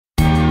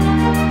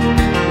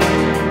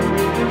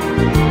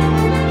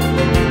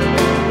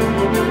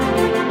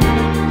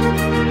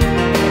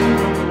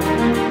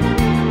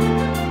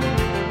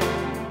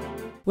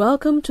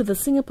Welcome to the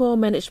Singapore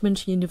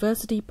Management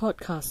University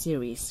podcast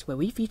series, where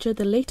we feature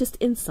the latest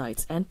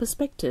insights and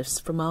perspectives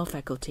from our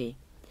faculty.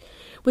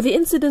 With the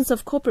incidence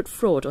of corporate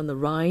fraud on the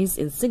rise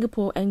in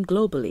Singapore and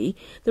globally,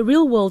 the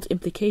real-world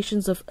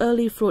implications of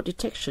early fraud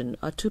detection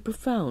are too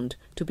profound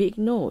to be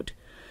ignored.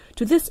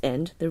 To this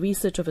end, the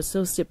research of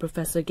Associate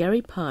Professor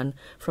Gary Pan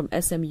from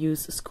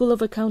SMU's School of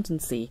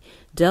Accountancy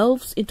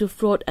delves into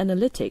fraud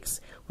analytics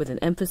with an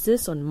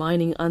emphasis on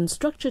mining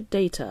unstructured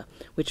data,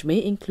 which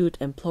may include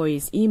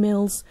employees'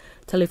 emails,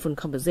 telephone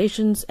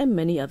conversations, and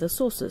many other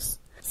sources.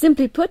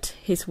 Simply put,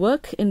 his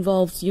work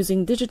involves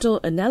using digital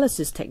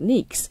analysis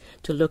techniques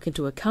to look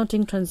into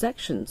accounting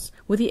transactions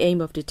with the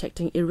aim of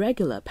detecting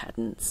irregular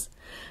patterns.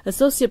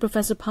 Associate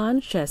Professor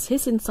Pan shares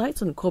his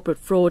insights on corporate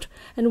fraud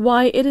and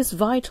why it is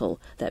vital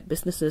that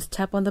businesses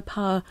tap on the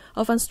power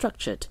of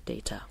unstructured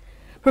data.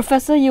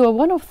 Professor, you are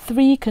one of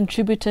 3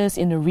 contributors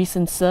in a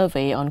recent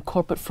survey on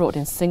corporate fraud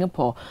in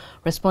Singapore,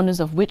 respondents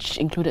of which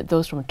included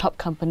those from top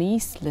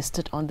companies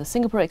listed on the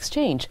Singapore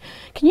Exchange.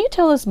 Can you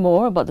tell us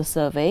more about the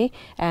survey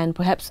and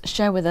perhaps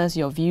share with us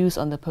your views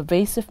on the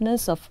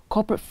pervasiveness of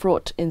corporate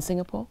fraud in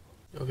Singapore?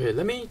 Okay,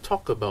 let me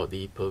talk about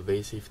the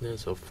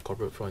pervasiveness of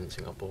corporate fraud in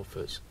Singapore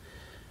first.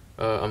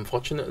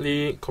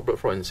 Unfortunately, corporate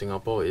fraud in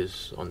Singapore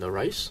is on the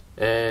rise,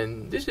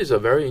 and this is a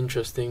very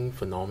interesting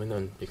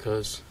phenomenon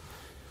because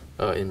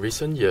in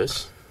recent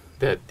years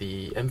that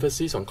the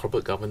emphasis on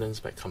corporate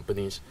governance by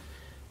companies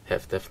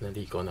have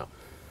definitely gone up.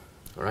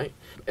 All right,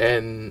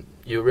 and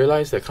you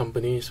realize that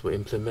companies will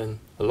implement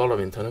a lot of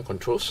internal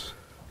controls,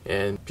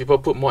 and people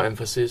put more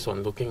emphasis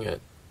on looking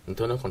at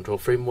internal control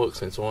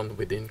frameworks and so on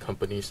within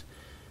companies,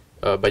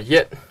 but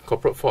yet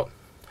corporate fraud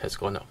has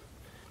gone up.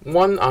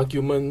 One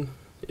argument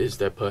is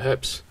that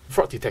perhaps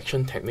fraud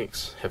detection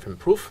techniques have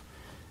improved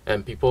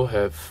and people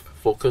have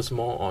focused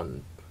more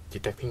on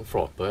detecting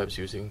fraud, perhaps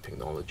using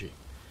technology.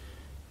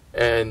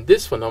 And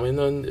this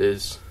phenomenon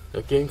is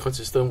again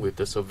consistent with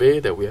the survey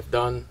that we have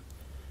done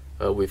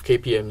with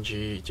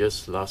KPMG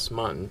just last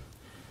month,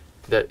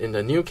 that in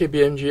the new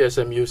KPMG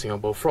SMU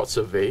Singapore fraud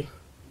survey,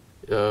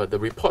 the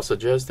report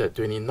suggests that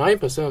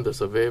 29% of the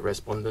survey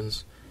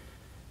respondents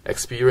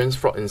experienced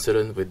fraud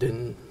incident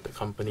within the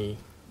company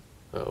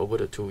over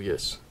the 2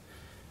 years.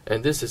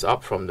 And this is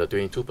up from the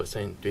 22%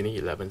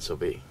 2011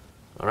 survey.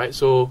 Alright,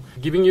 so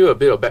giving you a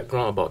bit of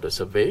background about the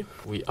survey,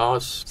 we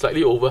asked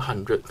slightly over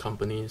 100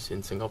 companies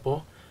in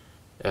Singapore,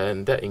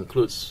 and that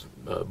includes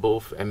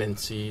both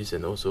MNCs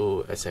and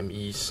also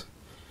SMEs.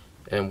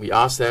 And we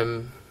asked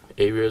them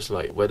areas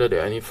like whether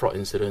there are any fraud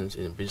incidents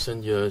in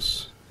recent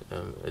years,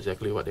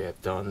 exactly what they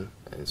have done,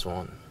 and so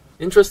on.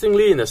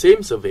 Interestingly, in the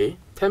same survey,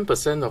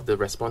 10% of the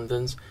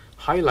respondents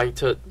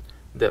highlighted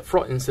that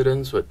fraud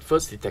incidents were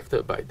first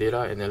detected by data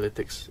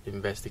analytics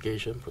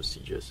investigation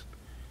procedures.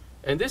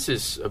 And this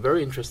is a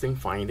very interesting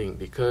finding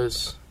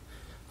because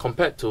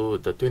compared to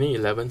the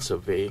 2011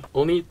 survey,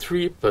 only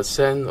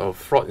 3% of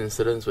fraud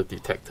incidents were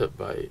detected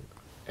by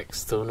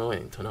external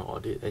and internal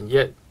audit, and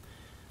yet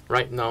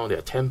right now there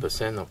are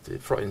 10% of the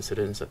fraud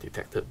incidents are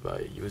detected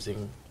by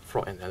using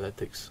fraud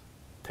analytics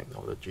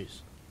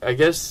technologies. I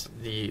guess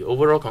the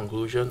overall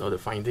conclusion or the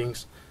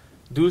findings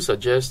do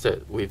suggest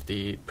that with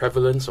the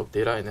prevalence of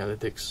data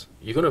analytics,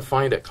 you're going to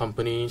find that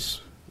companies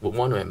would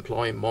want to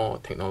employ more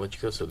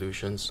technological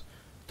solutions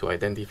to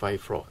identify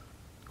fraud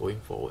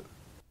going forward.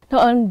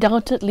 Now,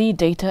 undoubtedly,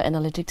 data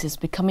analytics is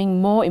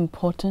becoming more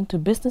important to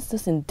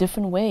businesses in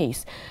different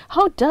ways.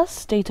 How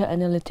does data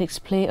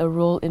analytics play a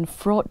role in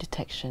fraud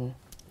detection?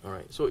 All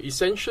right, so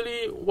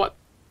essentially what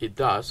it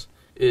does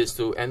is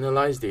to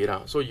analyze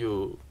data. So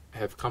you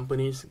have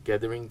companies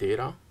gathering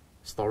data,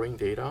 storing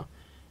data,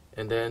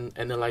 and then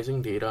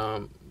analyzing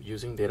data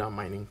using data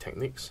mining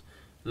techniques,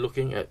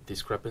 looking at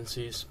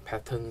discrepancies,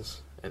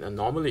 patterns, and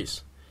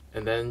anomalies,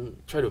 and then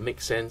try to make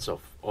sense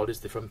of all these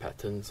different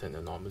patterns and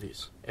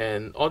anomalies.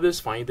 And all these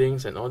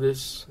findings and all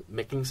this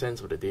making sense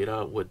of the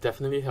data would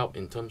definitely help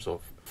in terms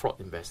of fraud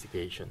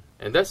investigation.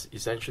 And that's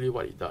essentially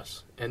what it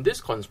does. And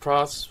this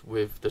contrasts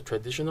with the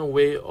traditional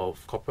way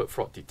of corporate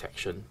fraud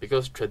detection,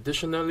 because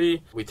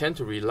traditionally we tend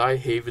to rely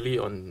heavily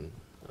on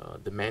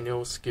the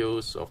manual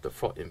skills of the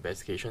fraud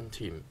investigation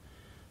team,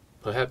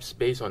 perhaps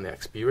based on their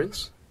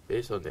experience,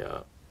 based on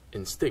their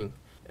instinct,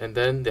 and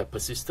then their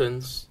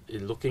persistence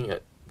in looking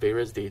at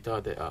various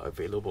data that are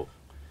available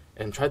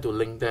and try to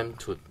link them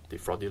to the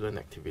fraudulent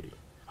activity.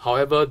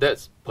 However,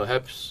 that's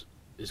perhaps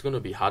is going to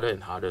be harder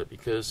and harder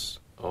because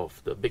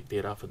of the big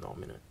data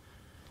phenomenon.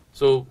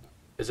 So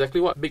exactly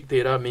what big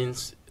data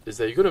means is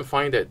that you're going to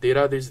find that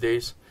data these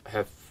days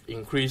have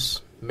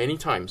increased many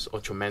times or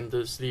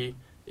tremendously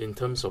in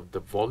terms of the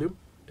volume,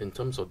 in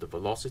terms of the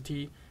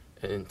velocity,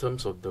 and in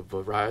terms of the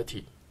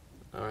variety.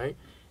 All right,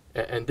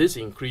 and this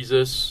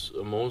increases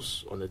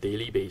almost on a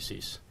daily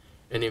basis.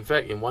 And in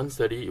fact, in one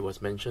study, it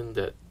was mentioned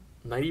that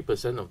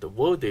 90% of the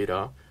world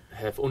data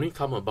have only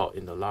come about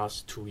in the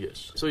last 2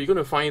 years. So you're going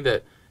to find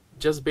that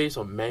just based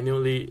on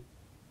manually,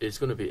 it's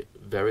going to be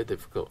very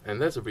difficult.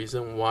 And that's the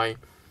reason why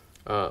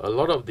a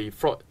lot of the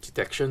fraud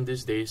detection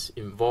these days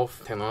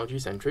involve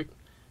technology-centric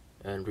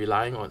and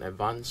relying on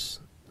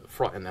advanced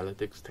fraud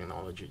analytics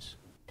technologies.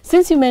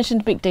 Since you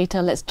mentioned big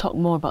data, let's talk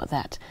more about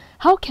that.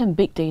 How can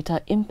big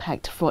data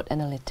impact fraud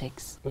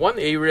analytics? One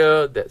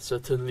area that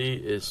certainly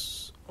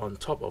is on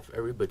top of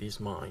everybody's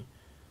mind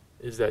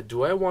is that,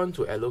 do I want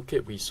to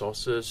allocate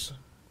resources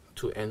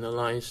to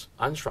analyze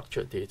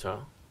unstructured data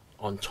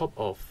on top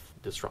of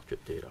the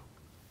structured data?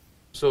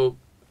 So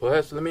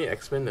perhaps let me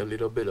explain a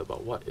little bit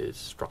about what is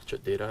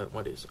structured data and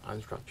what is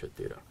unstructured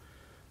data.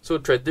 So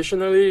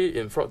traditionally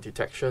in fraud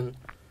detection,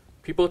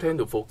 people tend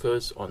to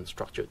focus on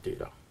structured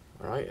data.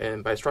 All right?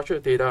 And by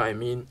structured data, I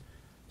mean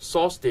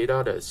source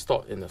data that is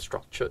stored in a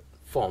structured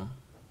form,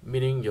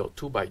 meaning your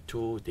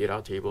 2x2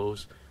 data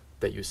tables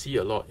that you see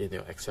a lot in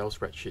your Excel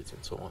spreadsheets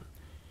and so on.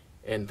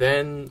 And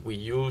then we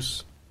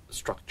use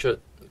structured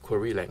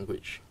query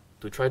language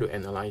to try to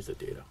analyze the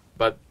data.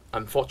 But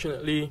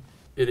unfortunately,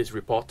 it is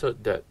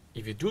reported that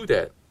if you do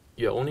that,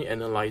 you're only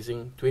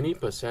analyzing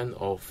 20%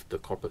 of the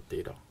corporate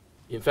data.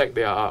 In fact,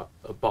 there are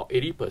about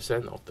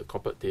 80% of the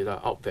corporate data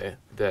out there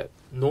that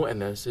no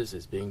analysis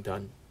is being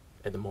done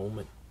at the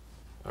moment.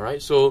 All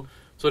right, so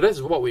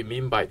that's what we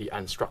mean by the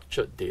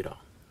unstructured data.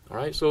 All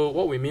right, so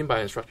what we mean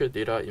by unstructured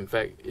data, in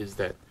fact, is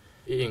that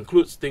it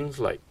includes things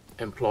like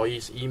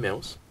employees'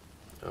 emails,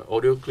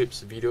 audio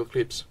clips, video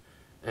clips,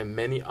 and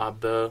many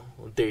other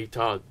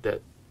data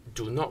that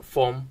do not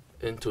form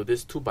into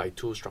this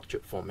 2x2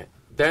 structured format.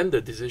 Then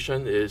the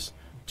decision is,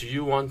 do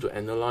you want to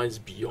analyze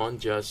beyond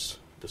just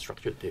the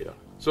structured data?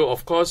 So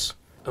of course,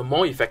 a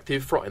more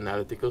effective fraud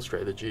analytical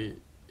strategy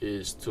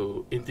is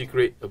to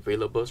integrate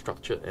available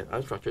structured and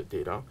unstructured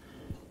data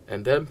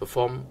and then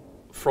perform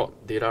fraud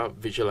data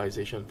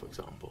visualization, for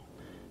example,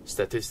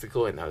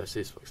 statistical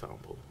analysis, for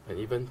example, and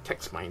even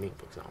text mining,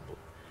 for example.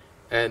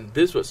 And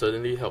this would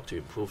certainly help to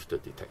improve the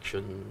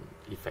detection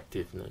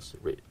effectiveness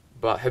rate.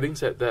 But having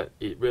said that,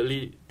 it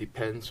really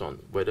depends on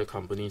whether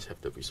companies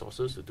have the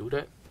resources to do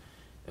that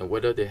and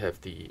whether they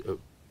have the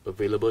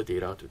available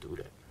data to do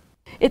that.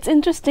 It's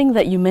interesting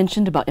that you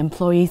mentioned about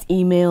employees'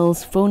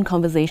 emails, phone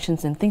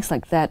conversations and things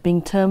like that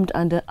being termed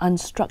under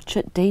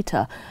unstructured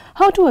data.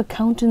 How do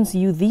accountants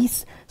use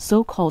these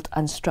so-called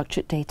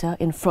unstructured data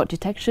in fraud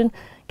detection?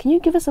 Can you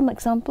give us some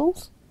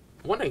examples?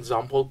 One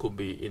example could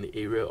be in the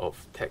area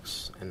of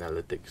text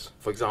analytics.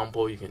 For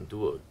example, you can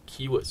do a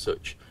keyword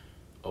search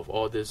of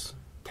all this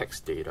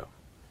text data.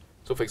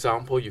 So for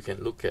example, you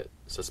can look at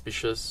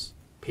suspicious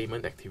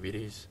payment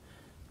activities,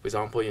 for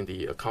example, in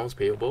the accounts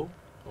payable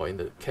or in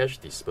the cash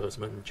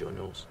disbursement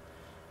journals.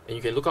 And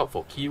you can look out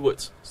for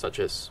keywords such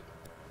as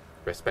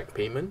respect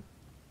payment,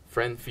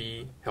 friend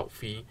fee, help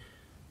fee,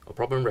 or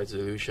problem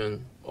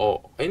resolution,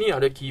 or any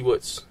other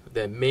keywords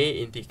that may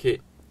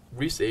indicate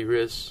risk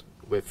areas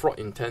where fraud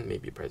intent may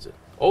be present.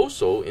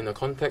 Also, in the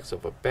context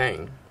of a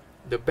bank,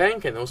 the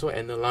bank can also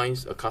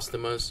analyze a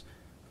customer's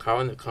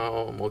current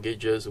account,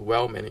 mortgages,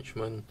 wealth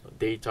management,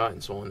 data,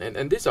 and so on.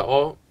 And these are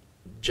all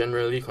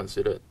generally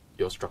considered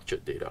your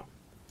structured data.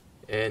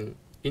 And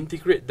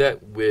integrate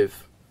that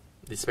with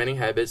the spending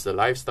habits, the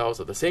lifestyles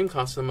of the same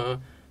customer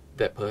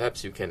that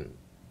perhaps you can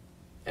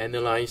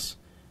analyze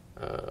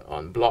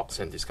on blogs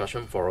and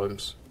discussion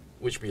forums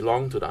which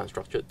belong to the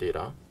unstructured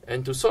data,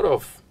 and to sort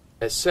of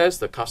assess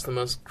the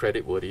customer's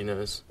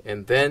creditworthiness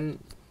and then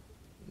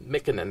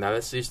make an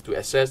analysis to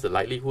assess the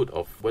likelihood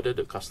of whether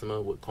the customer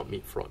would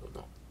commit fraud or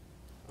not.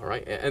 All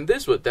right, and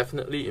this would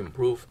definitely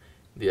improve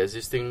the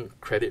existing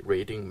credit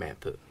rating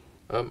method.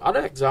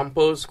 Other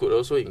examples could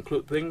also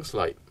include things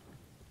like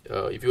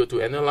if you were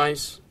to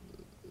analyze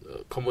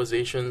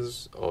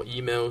conversations or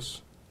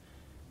emails,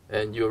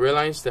 and you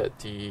realize that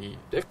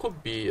there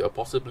could be a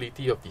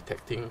possibility of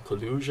detecting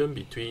collusion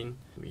between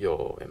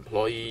your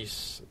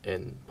employees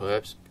and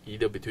perhaps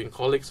either between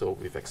colleagues or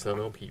with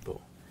external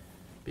people.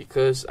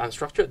 Because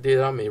unstructured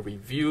data may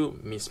reveal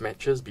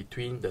mismatches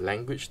between the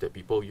language that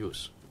people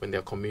use when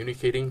they're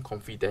communicating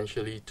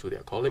confidentially to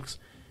their colleagues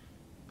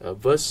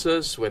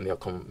versus when they're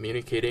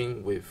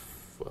communicating with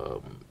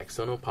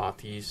external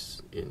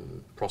parties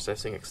in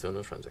processing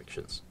external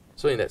transactions.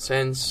 So in that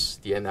sense,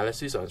 the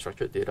analysis of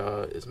unstructured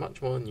data is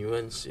much more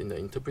nuanced in the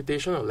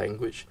interpretation of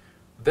language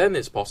than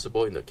is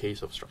possible in the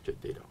case of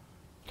structured data.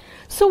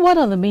 So what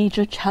are the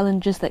major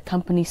challenges that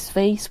companies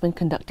face when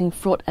conducting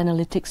fraud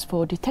analytics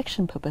for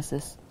detection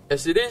purposes?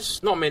 As it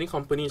is, not many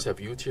companies have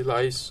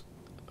utilized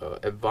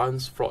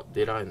advanced fraud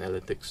data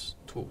analytics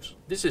tools.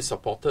 This is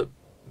supported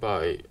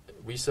by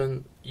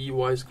recent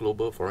EY's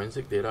Global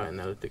Forensic Data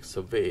Analytics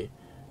Survey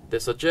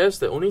that suggests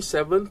that only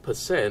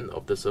 7%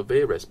 of the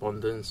survey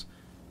respondents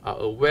are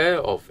aware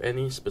of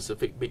any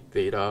specific big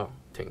data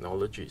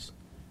technologies,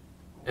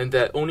 and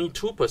that only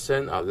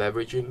 2% are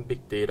leveraging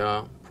big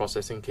data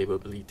processing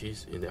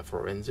capabilities in their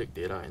forensic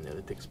data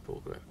analytics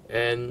program.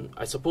 And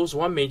I suppose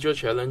one major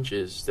challenge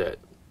is that,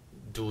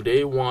 do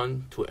they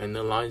want to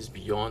analyze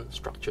beyond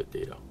structured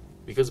data?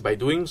 Because by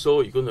doing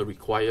so, you're going to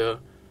require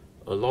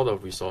a lot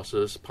of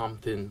resources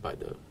pumped in by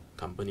the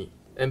company.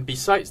 And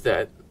besides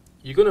that,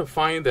 you're going to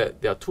find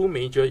that there are two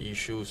major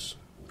issues.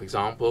 For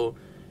example,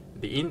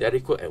 the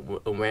inadequate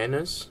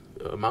awareness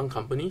among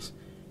companies,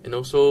 and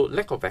also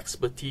lack of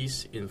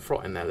expertise in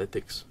fraud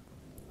analytics.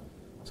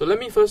 So let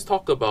me first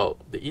talk about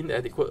the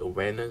inadequate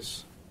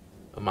awareness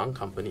among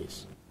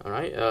companies. All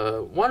right.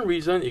 One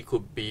reason it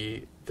could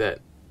be that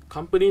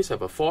companies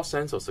have a false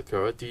sense of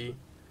security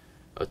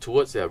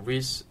towards their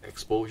risk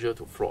exposure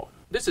to fraud.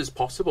 This is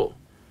possible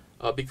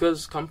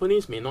because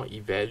companies may not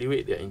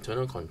evaluate their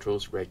internal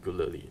controls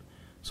regularly.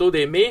 So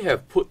they may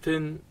have put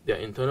in their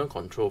internal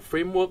control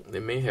framework, they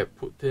may have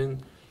put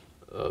in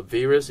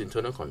various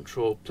internal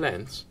control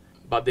plans,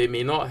 but they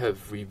may not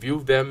have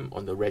reviewed them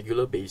on a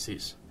regular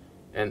basis.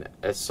 And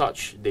as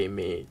such, they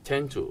may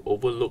tend to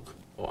overlook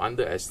or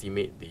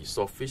underestimate the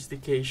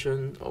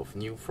sophistication of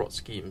new fraud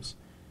schemes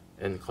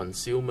and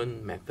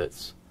concealment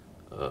methods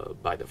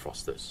by the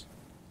fraudsters.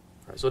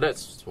 Right, so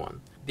that's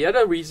one. The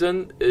other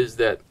reason is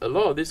that a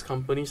lot of these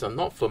companies are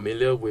not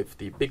familiar with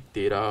the big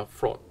data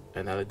fraud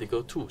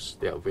analytical tools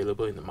that are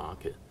available in the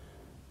market.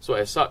 So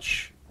as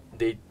such,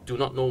 they do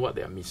not know what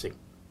they are missing.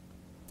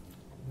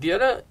 The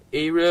other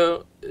area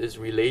is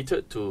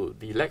related to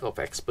the lack of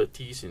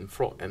expertise in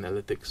fraud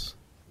analytics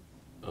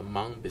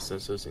among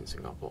businesses in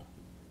Singapore.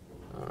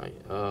 All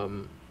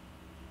right.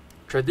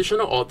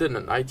 Traditional audit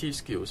and IT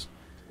skills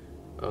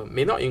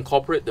may not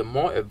incorporate the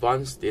more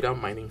advanced data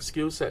mining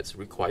skill sets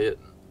required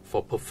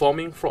for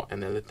performing fraud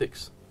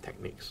analytics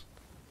techniques.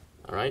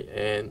 All right,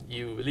 and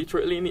you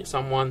literally need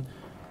someone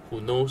who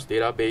knows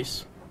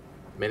database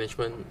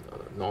management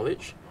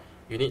knowledge.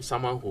 You need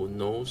someone who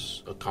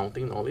knows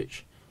accounting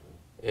knowledge,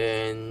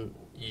 and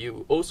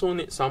you also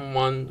need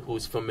someone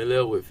who's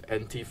familiar with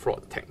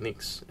anti-fraud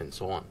techniques and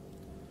so on.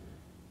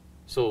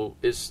 So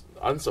it's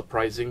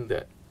unsurprising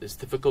that it's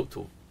difficult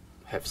to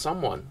have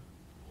someone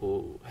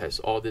who has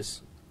all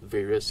these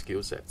various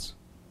skill sets.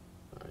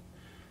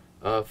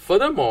 Right.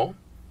 Furthermore,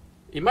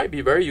 it might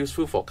be very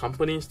useful for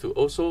companies to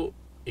also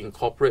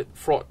incorporate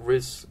fraud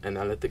risk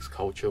analytics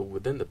culture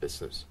within the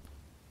business.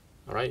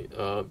 All right,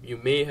 you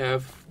may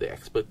have the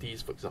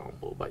expertise, for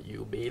example, but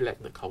you may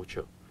lack the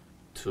culture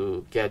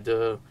to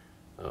gather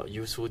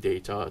useful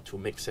data, to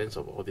make sense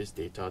of all this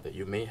data that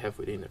you may have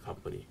within the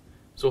company.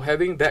 So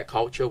having that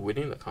culture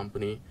within the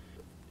company,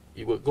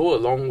 it would go a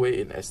long way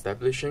in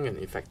establishing an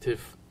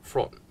effective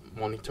fraud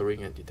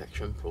monitoring and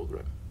detection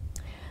program.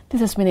 This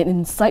has been an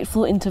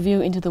insightful interview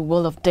into the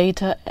world of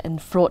data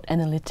and fraud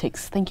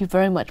analytics. Thank you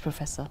very much,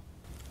 Professor.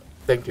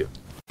 Thank you.